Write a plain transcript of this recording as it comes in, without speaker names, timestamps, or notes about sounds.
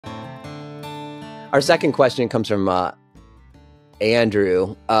Our second question comes from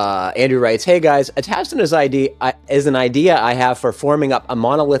Andrew. Andrew writes, "Hey guys, attached to this idea is an idea I have for forming up a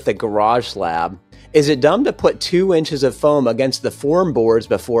monolithic garage slab. Is it dumb to put 2 inches of foam against the form boards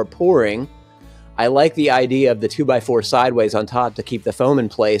before pouring? I like the idea of the 2x4 sideways on top to keep the foam in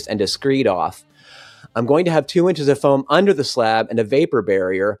place and to screed off. I'm going to have 2 inches of foam under the slab and a vapor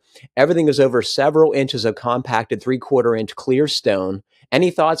barrier. Everything is over several inches of compacted 3/4 inch clear stone. Any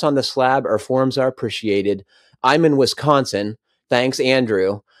thoughts on the slab or forms are appreciated. I'm in Wisconsin. Thanks,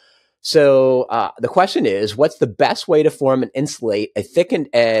 Andrew." So the question is, what's the best way to form and insulate a thickened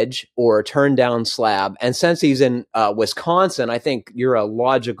edge or a turned down slab? And since he's in Wisconsin, I think you're a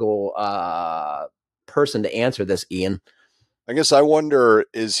logical person to answer this, Ian. I guess I wonder,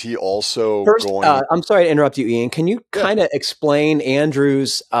 is he also First, going... I'm sorry to interrupt you, Ian. Can you kind of explain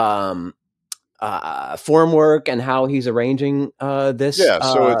Andrew's formwork and how he's arranging this? Yeah,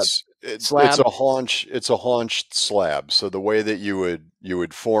 so slab? it's a haunched slab. So the way that you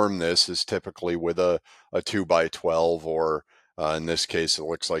would form this is typically with a 2x12, or in this case, it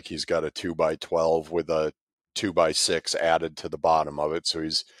looks like he's got a 2x12 with a 2x6 added to the bottom of it. So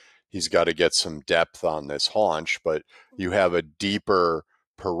he's got to get some depth on this haunch, but you have a deeper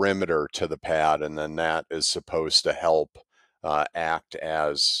perimeter to the pad, and then that is supposed to help act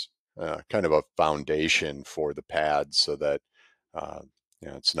as kind of a foundation for the pad, so that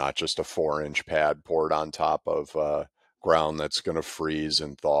it's not just a 4-inch pad poured on top of ground that's going to freeze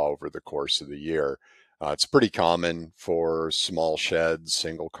and thaw over the course of the year. It's pretty common for small sheds,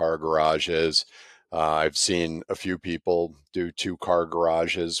 single car garages. I've seen a few people do 2-car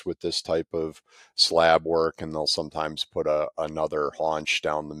garages with this type of slab work, and they'll sometimes put another haunch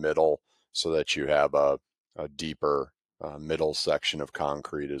down the middle so that you have a deeper middle section of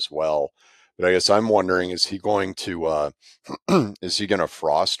concrete as well. But I guess I'm wondering, is he going to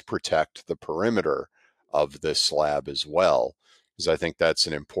frost protect the perimeter of this slab as well? Because I think that's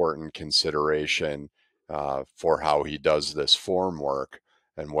an important consideration for how he does this form work,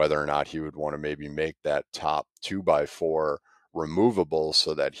 and whether or not he would want to maybe make that top 2x4 removable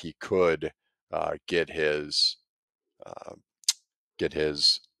so that he could get his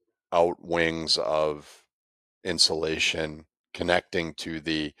out wings of insulation connecting to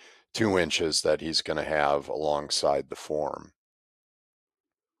the 2 inches that he's going to have alongside the form.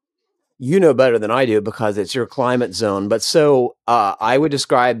 You know better than I do because it's your climate zone. But so I would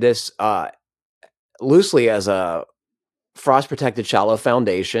describe this loosely as a frost protected shallow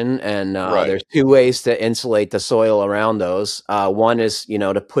foundation. And Right. There's 2 ways to insulate the soil around those. One is,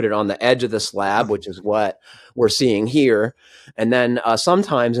 to put it on the edge of the slab, which is what we're seeing here. And then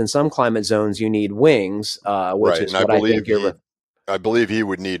sometimes in some climate zones, you need wings, which Right. is And what I think you're... I believe he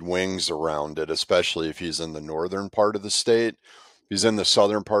would need wings around it, especially if he's in the northern part of the state. If he's in the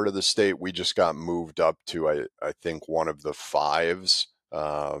southern part of the state, we just got moved up to, I think, one of the 5s,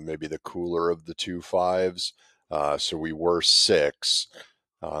 maybe the cooler of the 2 5s. So we were 6.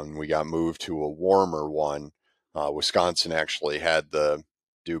 We got moved to a warmer one. Wisconsin actually had the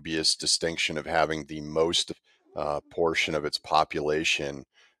dubious distinction of having the most portion of its population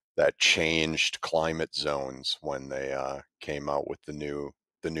that changed climate zones when they came out with the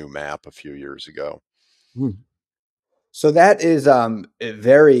new map a few years ago. So that is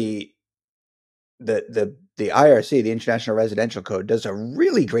very the IRC, the International Residential Code, does a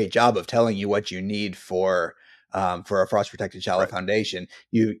really great job of telling you what you need for a frost protected shallow foundation.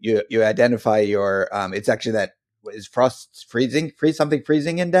 You identify your it's actually that is freezing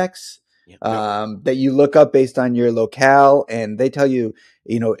index. That you look up based on your locale, and they tell you,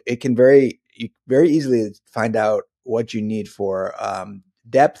 it can very easily find out what you need for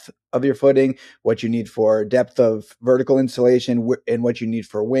depth of your footing, what you need for depth of vertical insulation, and what you need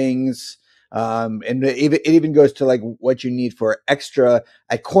for wings. And it even goes to like what you need for extra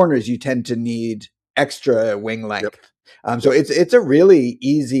at corners. You tend to need extra wing length. So it's a really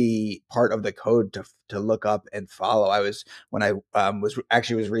easy part of the code to look up and follow. When I was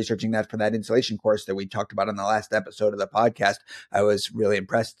researching that for that insulation course that we talked about in the last episode of the podcast, I was really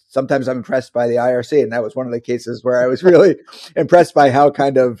impressed. Sometimes I'm impressed by the IRC, and that was one of the cases where I was really impressed by how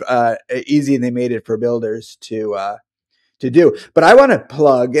kind of easy they made it for builders to do. But I want to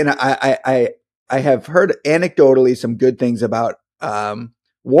plug, and I have heard anecdotally some good things about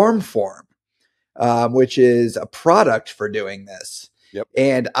Warm Form, which is a product for doing this. Yep.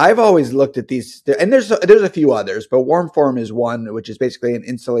 And I've always looked at these, and there's a few others, but Warm Form is one, which is basically an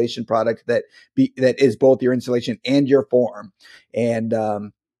insulation product that is both your insulation and your form. And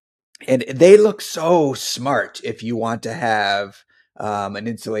they look so smart if you want to have an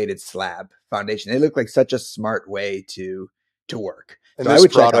insulated slab foundation. They look like such a smart way to work. And So I this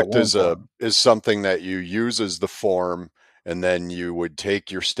would check out product warm form. is something that you use as the form, and then you would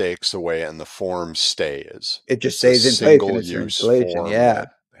take your stakes away and the form stays. It just It's a stays in place and single it's an use installation. form Yeah. that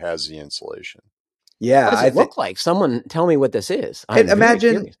has the insulation. Yeah. What does it look like? Someone tell me what this is. And I'm very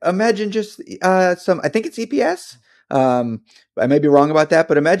curious. imagine just I think it's EPS. I may be wrong about that,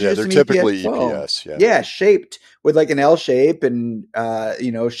 but imagine Yeah, just they're some EPS typically foam. EPS. Yeah. Yeah, shaped with like an L shape and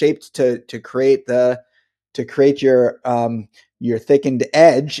shaped to create your thickened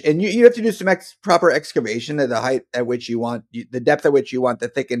edge. And you have to do some proper excavation at the height at which you want the depth at which you want the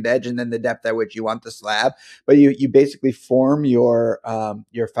thickened edge, and then the depth at which you want the slab. But you basically form your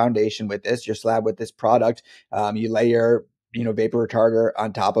foundation with this, your slab with this product. You lay your vapor retarder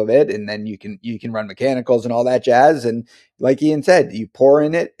on top of it, and then you can run mechanicals and all that jazz. And like Ian said, you pour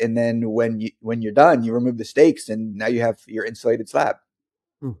in it, and then when you're done, you remove the stakes, and now you have your insulated slab.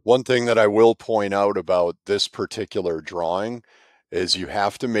 One thing that I will point out about this particular drawing is you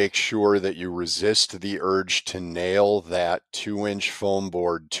have to make sure that you resist the urge to nail that 2-inch foam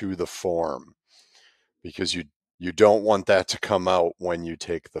board to the form, because you don't want that to come out when you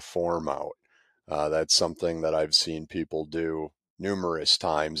take the form out. That's something that I've seen people do numerous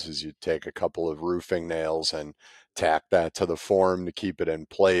times, is you take a couple of roofing nails and tack that to the form to keep it in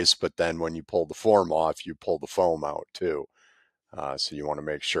place, but then when you pull the form off, you pull the foam out too. So you want to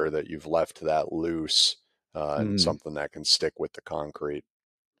make sure that you've left that loose and something that can stick with the concrete.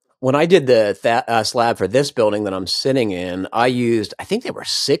 When I did the slab for this building that I'm sitting in, I think they were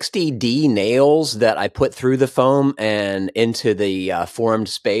 60D nails that I put through the foam and into the formed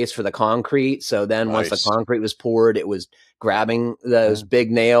space for the concrete. So then once the concrete was poured, it was grabbing those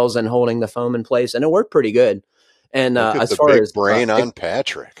big nails and holding the foam in place, and it worked pretty good. And Look at as the far big as brain on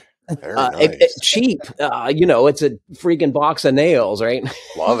Patrick. Very nice. Cheap, it's a freaking box of nails, right?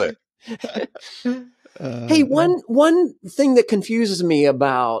 Love it. Hey, one thing that confuses me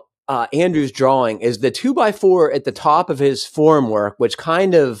about Andrew's drawing is the 2x4 at the top of his formwork, which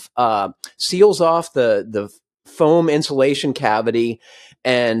kind of seals off the foam insulation cavity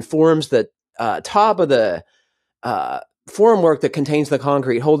and forms the top of the formwork that contains the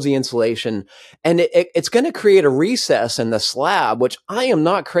concrete, holds the insulation, and it's going to create a recess in the slab, which I am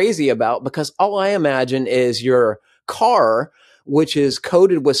not crazy about, because all I imagine is your car, which is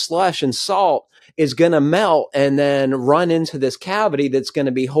coated with slush and salt, is going to melt and then run into this cavity that's going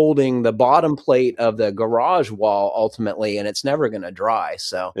to be holding the bottom plate of the garage wall ultimately, and it's never going to dry.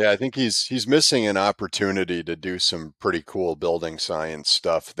 So yeah, I think he's missing an opportunity to do some pretty cool building science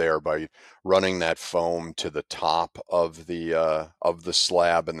stuff there by running that foam to the top of the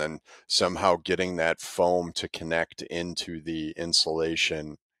slab, and then somehow getting that foam to connect into the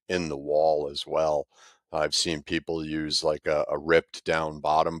insulation in the wall as well. I've seen people use like a ripped down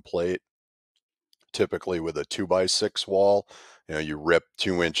bottom plate, typically with a 2x6 wall. You rip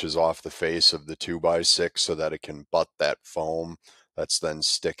 2 inches off the face of the 2x6 so that it can butt that foam that's then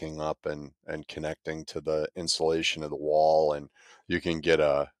sticking up and connecting to the insulation of the wall, and you can get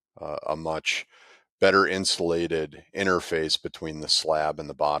a much better insulated interface between the slab and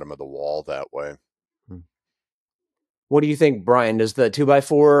the bottom of the wall that way. What do you think, Brian? Does the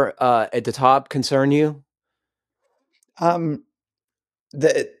 2x4 at the top concern you?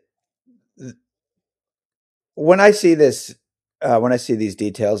 When I see this, when I see these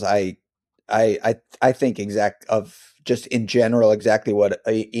details, I think just in general exactly what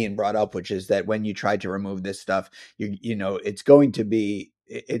Ian brought up, which is that when you try to remove this stuff, it's going to be.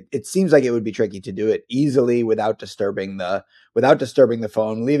 It seems like it would be tricky to do it easily without disturbing the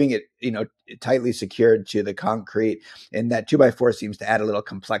foam, leaving it tightly secured to the concrete. And that 2x4 seems to add a little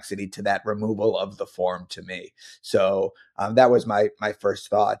complexity to that removal of the form to me. So that was my first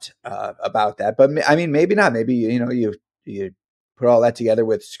thought about that. But I mean, maybe not. Maybe you put all that together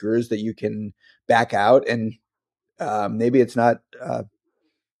with screws that you can back out, and maybe it's not the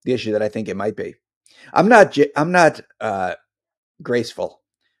issue that I think it might be. I'm not graceful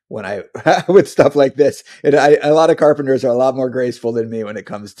when I with stuff like this. And a lot of carpenters are a lot more graceful than me when it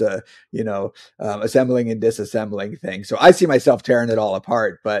comes to assembling and disassembling things. So I see myself tearing it all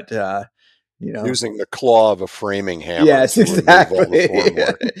apart, but using the claw of a framing hammer. Yes, exactly.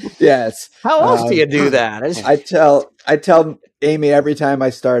 Yes. How else do you do that? I tell Amy every time I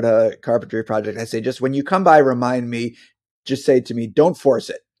start a carpentry project, I say, just when you come by, remind me, just say to me, don't force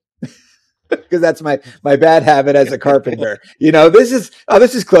it. Because that's my bad habit as a carpenter. This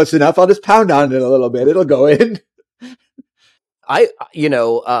is close enough. I'll just pound on it a little bit. It'll go in.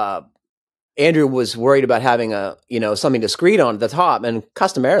 Andrew was worried about having something to screed on at the top, and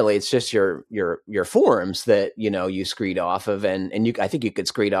customarily it's just your forms that you screed off of, and I think you could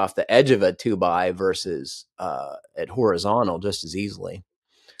screed off the edge of a 2x versus at horizontal just as easily.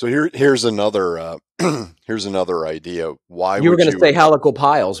 So here's another here's another idea. Why you were would going to say helical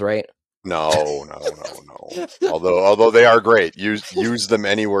piles, right? No. Although they are great, use them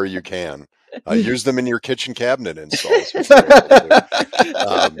anywhere you can. Use them in your kitchen cabinet installs.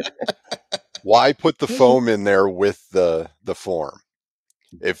 Why put the foam in there with the form?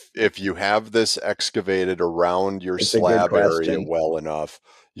 If you have this excavated around your slab area well enough,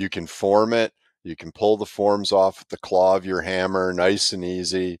 you can form it. You can pull the forms off with the claw of your hammer, nice and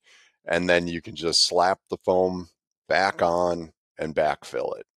easy, and then you can just slap the foam back on and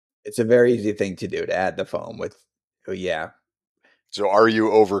backfill it. It's a very easy thing to do, to add the foam with. Oh, yeah. So are you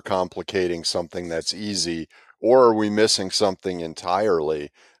overcomplicating something that's easy, or are we missing something entirely?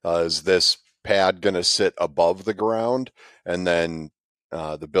 Is this pad going to sit above the ground, and then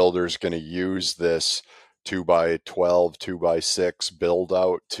the builder's going to use this 2x12, 2x6 build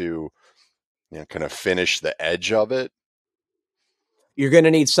out to kind of finish the edge of it? You're going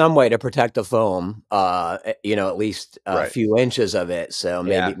to need some way to protect the foam, at least a few inches of it. So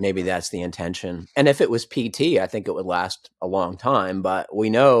maybe that's the intention. And if it was PT, I think it would last a long time. But we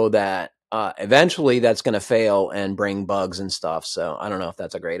know that eventually that's going to fail and bring bugs and stuff. So I don't know if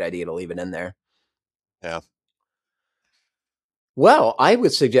that's a great idea to leave it in there. Yeah. Well, I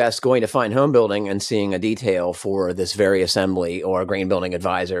would suggest going to Fine Homebuilding and seeing a detail for this very assembly or a grain building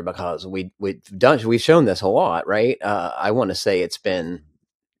advisor, because we've shown this a lot, right? I want to say it's been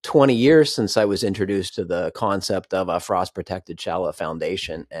 20 years since I was introduced to the concept of a frost protected shallow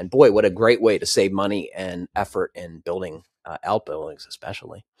foundation, and boy, what a great way to save money and effort in building outbuildings,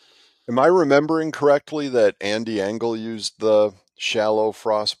 especially. Am I remembering correctly that Andy Engel used the shallow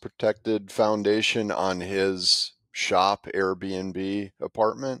frost protected foundation on his shop Airbnb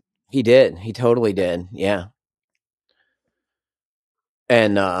apartment? He did. He totally did. Yeah.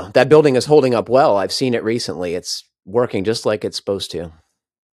 And that building is holding up well. I've seen it recently. It's working just like it's supposed to.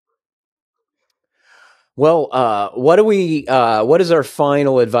 Well, what is our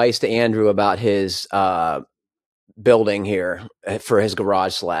final advice to Andrew about his building here for his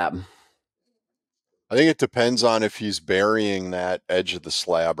garage slab? I think it depends on if he's burying that edge of the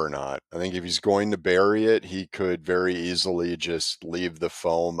slab or not. I think if he's going to bury it, he could very easily just leave the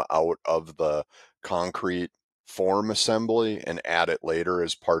foam out of the concrete form assembly and add it later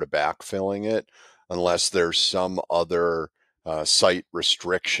as part of backfilling it, unless there's some other site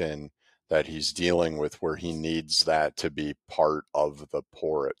restriction that he's dealing with where he needs that to be part of the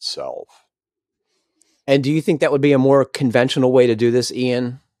pour itself. And do you think that would be a more conventional way to do this,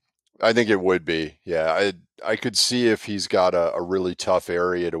 Ian? I think it would be. Yeah, I could see if he's got a really tough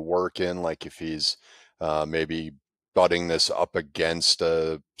area to work in, like if he's maybe butting this up against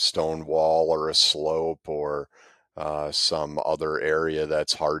a stone wall or a slope or some other area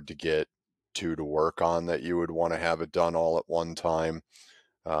that's hard to get to work on, that you would want to have it done all at one time.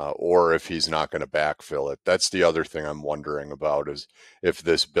 Or if he's not going to backfill it. That's the other thing I'm wondering about, is if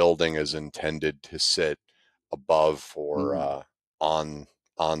this building is intended to sit above or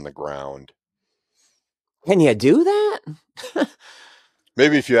on the ground. Can you do that?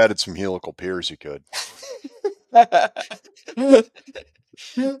 Maybe if you added some helical piers, you could.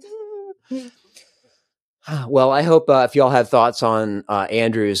 Well, I hope if y'all have thoughts on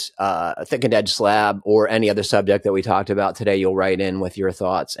Andrew's thickened edge slab or any other subject that we talked about today, you'll write in with your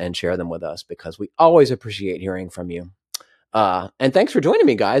thoughts and share them with us, because we always appreciate hearing from you. And thanks for joining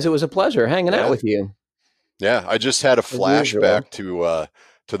me, guys. It was a pleasure hanging out with you. Yeah, I just had a flashback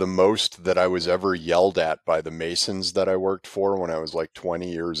to the most that I was ever yelled at by the masons that I worked for when I was like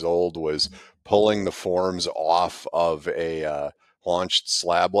 20 years old, was pulling the forms off of a launched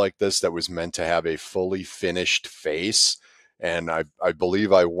slab like this that was meant to have a fully finished face. And I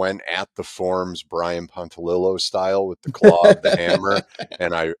believe I went at the forms Brian Pontalillo style with the claw of the hammer,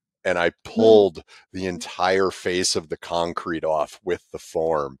 and I pulled the entire face of the concrete off with the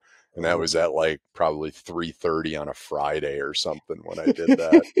form. And that was at like probably 3:30 on a Friday or something when I did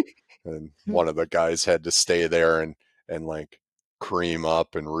that. And one of the guys had to stay there and like cream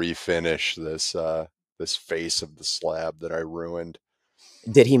up and refinish this face of the slab that I ruined.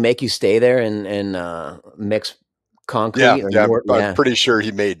 Did he make you stay there and mix concrete? Yeah, I'm pretty sure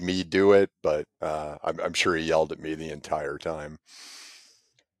he made me do it, but I'm sure he yelled at me the entire time.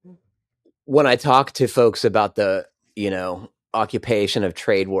 When I talk to folks about occupation of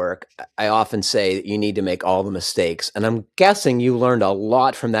trade work, I often say that you need to make all the mistakes. And I'm guessing you learned a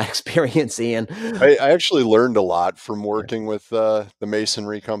lot from that experience, Ian. I actually learned a lot from working with the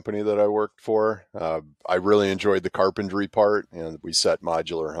masonry company that I worked for. I really enjoyed the carpentry part, and we set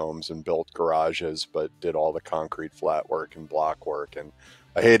modular homes and built garages, but did all the concrete flat work and block work. And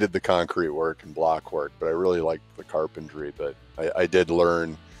I hated the concrete work and block work, but I really liked the carpentry. But I did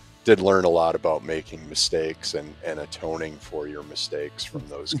learn a lot about making mistakes and atoning for your mistakes from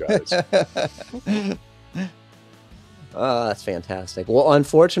those guys. Oh, that's fantastic. Well,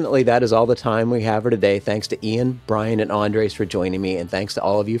 unfortunately, that is all the time we have for today. Thanks to Ian, Brian, and Andres for joining me, and thanks to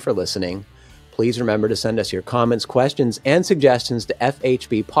all of you for listening. Please remember to send us your comments, questions, and suggestions to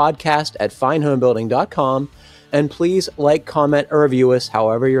FHB Podcast at finehomebuilding.com. And please like, comment, or review us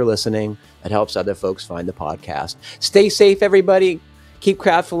however you're listening. It helps other folks find the podcast. Stay safe, everybody. Keep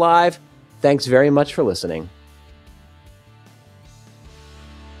craft alive. Thanks very much for listening.